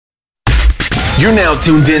You're now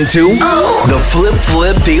tuned into the Flip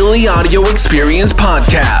Flip Daily Audio Experience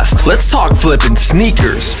Podcast. Let's talk flipping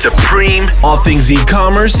sneakers, Supreme, all things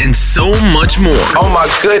e-commerce, and so much more. Oh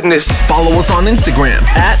my goodness. Follow us on Instagram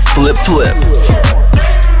at Flip Flip.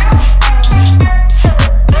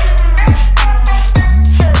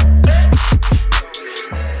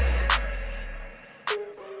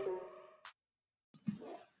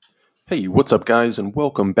 Hey, what's up, guys, and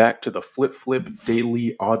welcome back to the Flip Flip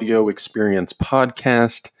Daily Audio Experience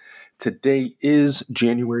Podcast. Today is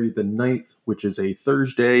January the 9th, which is a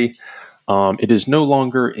Thursday. It is no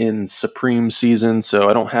longer in Supreme season, so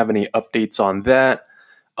I don't have any updates on that.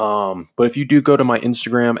 But if you do go to my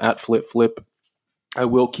Instagram at Flip Flip, I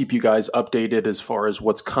will keep you guys updated as far as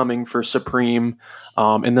what's coming for Supreme.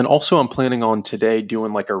 And then also I'm planning on today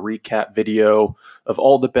doing like a recap video of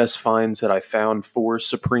all the best finds that I found for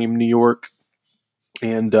Supreme New York.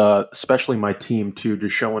 And especially my team too,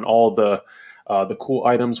 just showing all the cool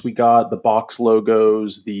items we got, the box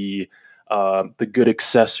logos, the good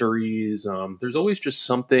accessories. There's always just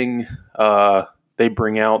something they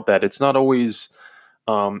bring out that it's not always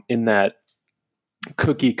in that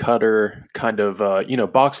cookie cutter kind of,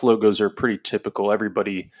 box logos are pretty typical.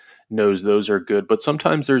 Everybody knows those are good, but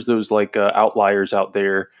sometimes there's those like outliers out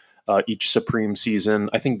there each Supreme season.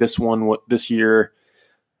 I think this one this year,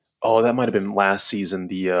 that might have been last season,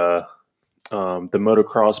 the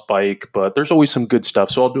motocross bike, but there's always some good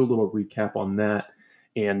stuff. So I'll do a little recap on that.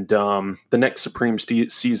 And the next Supreme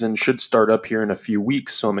season should start up here in a few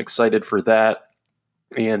weeks. So I'm excited for that.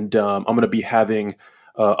 And I'm going to be having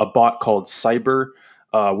a bot called Cyber,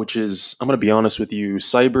 which is, I'm going to be honest with you,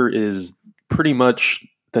 Cyber is pretty much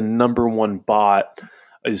the number one bot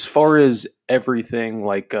as far as everything.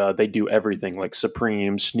 Like they do everything like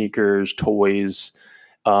Supreme, sneakers, toys,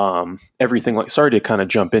 everything. Like, sorry to kind of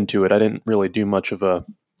jump into it. I didn't really do much of a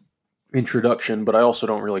introduction, but I also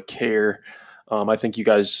don't really care. I think you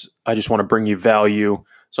guys, I just want to bring you value.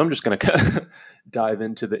 So I'm just going to dive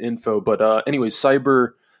into the info. But anyways,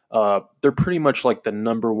 Cyber, they're pretty much like the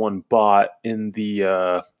number one bot in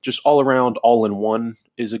the just all around, all in one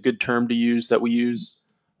is a good term to use that we use.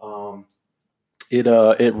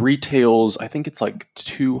 It retails, I think it's like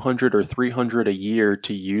 $200 or $300 a year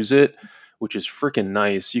to use it, which is freaking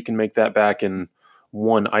nice. You can make that back in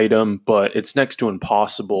one item, but it's next to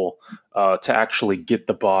impossible to actually get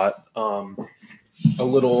the bot.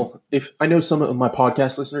 If I know some of my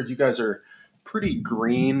podcast listeners, you guys are pretty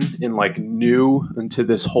green and like new into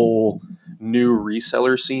this whole new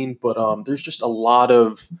reseller scene, but there's just a lot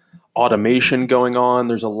of automation going on.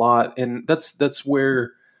 There's a lot, and that's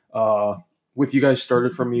where with you guys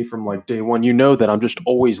started from me from like day one. You know that I'm just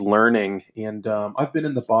always learning, and I've been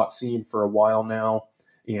in the bot scene for a while now,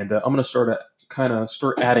 and I'm gonna start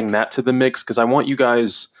adding that to the mix because I want you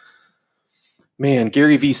guys. Man,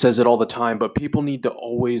 Gary Vee says it all the time, but people need to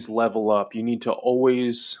always level up. You need to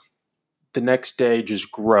always, the next day,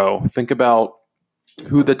 just grow. Think about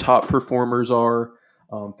who the top performers are.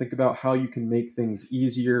 Think about how you can make things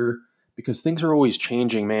easier because things are always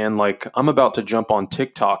changing, man. Like I'm about to jump on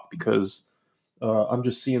TikTok because I'm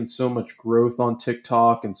just seeing so much growth on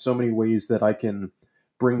TikTok and so many ways that I can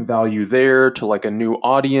bring value there to like a new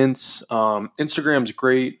audience. Instagram's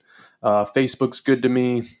great. Facebook's good to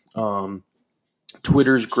me.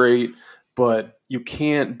 Twitter's great, but you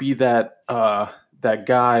can't be that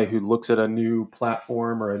guy who looks at a new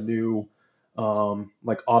platform or a new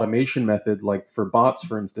like automation method, like for bots,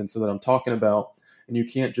 for instance, so that I'm talking about, and you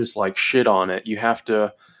can't just like shit on it. You have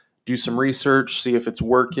to do some research, see if it's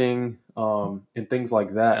working, and things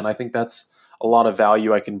like that. And I think that's a lot of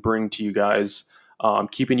value I can bring to you guys,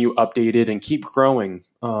 keeping you updated and keep growing.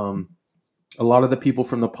 A lot of the people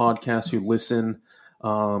from the podcast who listen,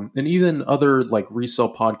 and even other like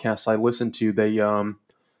resale podcasts I listen to,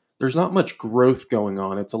 there's not much growth going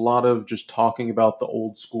on. It's a lot of just talking about the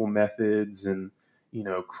old school methods and,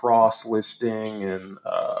 cross listing and,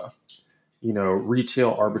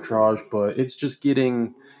 retail arbitrage, but it's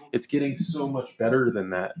getting so much better than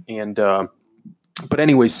that. And, but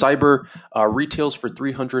anyway, Cyber retails for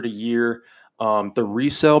 $300 a year. The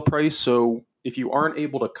resale price. So if you aren't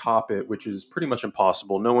able to cop it, which is pretty much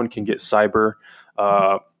impossible, no one can get Cyber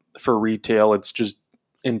for retail. It's just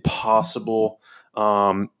impossible.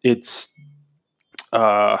 Sorry,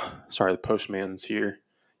 the postman's here.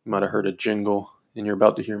 You might have heard a jingle, and you're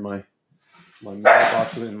about to hear my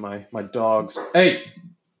mailbox and my dogs. Hey,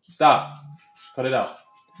 stop! Cut it out.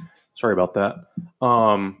 Sorry about that.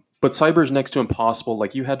 But Cyber's next to impossible.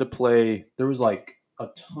 Like you had to play. There was like a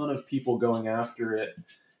ton of people going after it,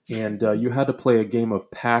 and you had to play a game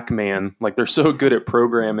of Pac-Man. Like they're so good at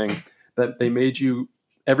programming that they made you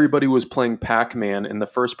everybody was playing Pac-Man, and the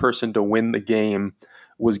first person to win the game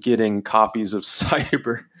was getting copies of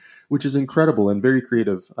Cyber, which is incredible and very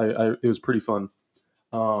creative. It was pretty fun.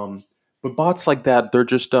 But bots like that, they're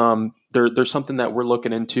just they're something that we're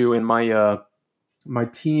looking into. In my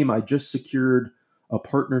team, I just secured a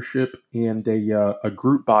partnership and a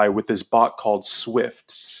group buy with this bot called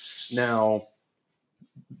Swift. Now,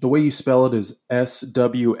 the way you spell it is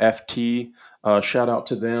SWFT. Shout out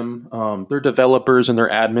to them. They're developers and they're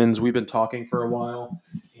admins. We've been talking for a while,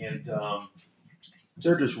 and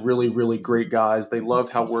they're just really, really great guys. They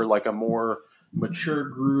love how we're like a more mature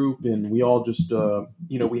group, and we all just,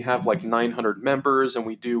 we have like 900 members, and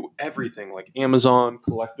we do everything like Amazon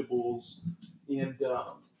collectibles, and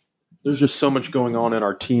there's just so much going on in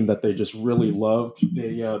our team that they just really loved.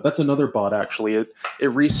 That's another bot actually. It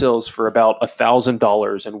resells for about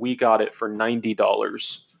 $1,000, and we got it for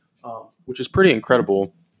 $90, which is pretty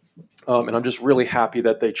incredible. And I'm just really happy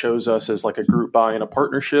that they chose us as like a group buy and a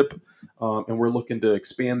partnership. And we're looking to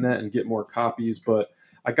expand that and get more copies. But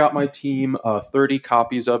I got my team 30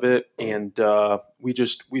 copies of it, and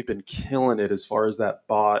we've been killing it as far as that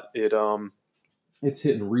bot. It's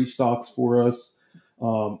hitting restocks for us.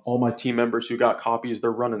 All my team members who got copies,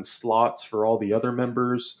 they're running slots for all the other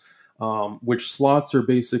members, which slots are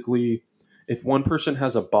basically if one person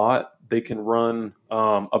has a bot, they can run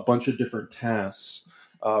a bunch of different tasks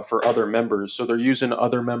for other members. So they're using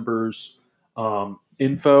other members'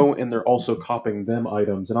 info, and they're also copying them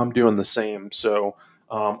items, and I'm doing the same. So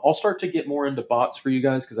I'll start to get more into bots for you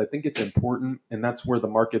guys because I think it's important, and that's where the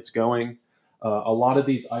market's going. A lot of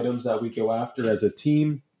these items that we go after as a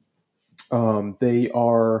team, they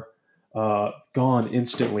are gone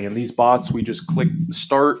instantly. And these bots, we just click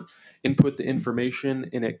start, input the information,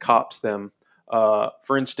 and it cops them.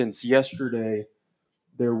 For instance, yesterday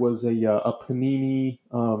there was a Panini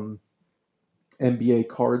NBA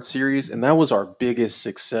card series, and that was our biggest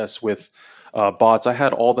success with bots. I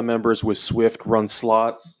had all the members with Swift run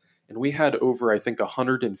slots, and we had over, I think,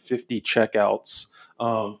 150 checkouts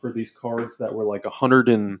for these cards that were like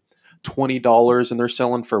 $120, and they're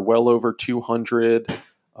selling for well over 200.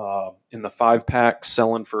 In the 5-pack,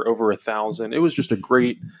 selling for over 1,000. It was just a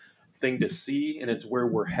great thing to see, and it's where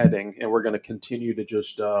we're heading, and we're going to continue to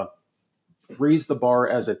just raise the bar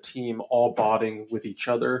as a team, all botting with each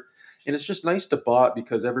other. And it's just nice to bot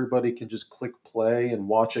because everybody can just click play and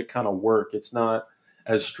watch it kind of work. It's not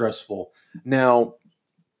as stressful. Now,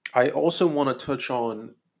 I also want to touch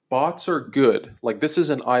on bots are good. Like this is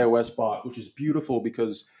an iOS bot, which is beautiful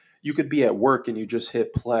because you could be at work and you just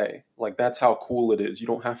hit play. Like that's how cool it is. You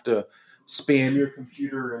don't have to spam your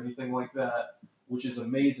computer or anything like that, which is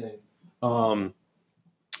amazing.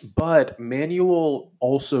 But manual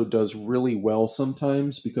also does really well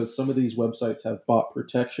sometimes because some of these websites have bot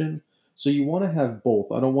protection. So you want to have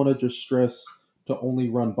both. I don't want to just stress to only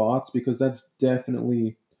run bots because that's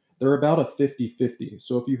definitely, they're about a 50-50.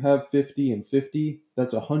 So if you have 50 and 50,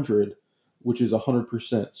 that's 100, which is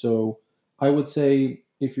 100%. So I would say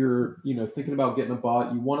if you're, thinking about getting a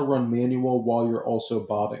bot, you want to run manual while you're also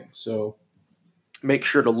botting. So make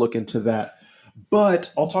sure to look into that.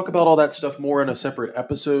 But I'll talk about all that stuff more in a separate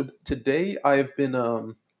episode. Today, I've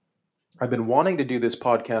been wanting to do this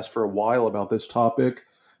podcast for a while about this topic,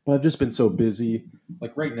 but I've just been so busy.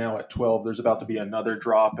 Like right now at 12, there's about to be another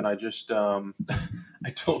drop, and I just I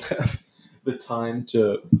don't have the time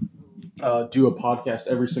to do a podcast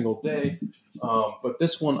every single day. But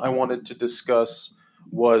this one I wanted to discuss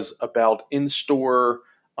was about in-store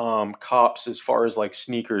cops as far as like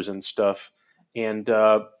sneakers and stuff. And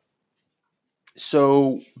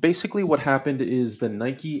so basically what happened is the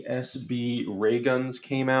Nike SB Ray Guns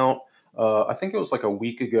came out. I think it was like a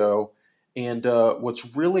week ago. And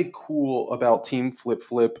what's really cool about Team Flip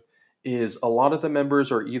Flip is a lot of the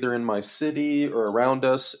members are either in my city or around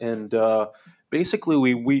us. And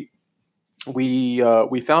basically we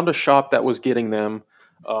found a shop that was getting them,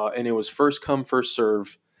 and it was first come, first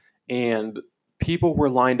serve. And people were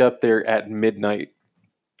lined up there at midnight.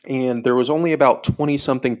 And there was only about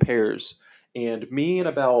 20-something pairs. And me and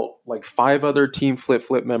about like 5 other Team Flip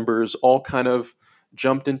Flip members all kind of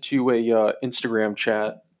jumped into a Instagram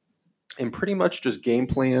chat and pretty much just game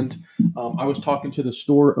planned. I was talking to the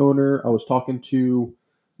store owner.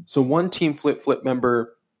 So one Team Flip Flip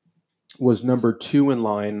member was number 2 in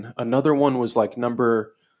line. Another one was like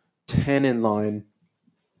number 10 in line.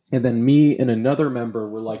 And then me and another member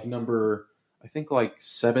were like number, I think like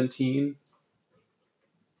 17.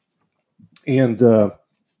 And the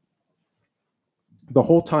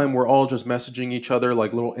whole time we're all just messaging each other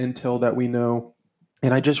like little intel that we know.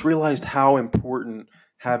 And I just realized how important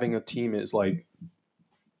having a team is. Like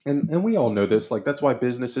and we all know this. Like, that's why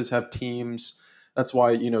businesses have teams. That's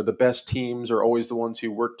why, the best teams are always the ones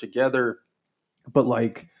who work together. But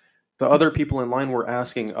like, the other people in line were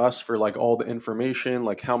asking us for like all the information,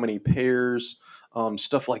 like how many pairs,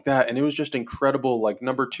 stuff like that. And it was just incredible. Like,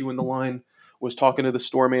 number two in the line was talking to the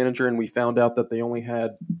store manager, and we found out that they only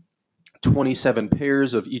had 27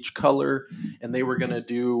 pairs of each color, and they were going to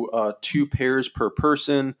do 2 pairs per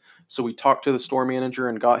person. So we talked to the store manager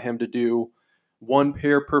and got him to do 1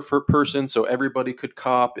 pair per person so everybody could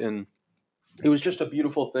cop. And it was just a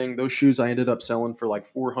beautiful thing. Those shoes I ended up selling for like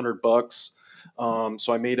 $400.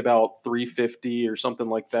 So I made about 350 or something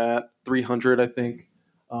like that, 300, I think.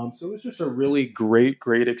 So it was just a really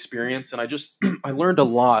great experience. And I learned a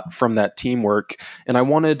lot from that teamwork. And I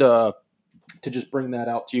wanted to just bring that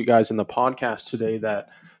out to you guys in the podcast today, that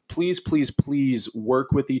please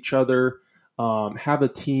work with each other. Have a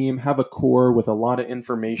team, have a core with a lot of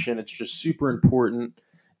information. It's just super important.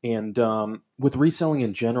 And with reselling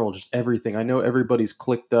in general, just everything. I know everybody's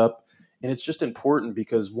clicked up, and it's just important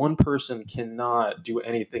because one person cannot do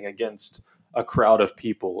anything against a crowd of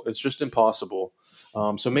people. It's just impossible.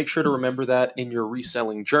 So make sure to remember that in your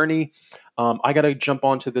reselling journey. I got to jump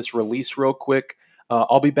onto this release real quick.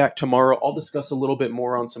 I'll be back tomorrow. I'll discuss a little bit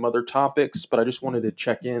more on some other topics, but I just wanted to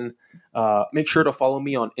check in. Make sure to follow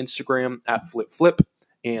me on Instagram @FlipFlip.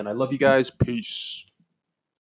 And I love you guys. Peace.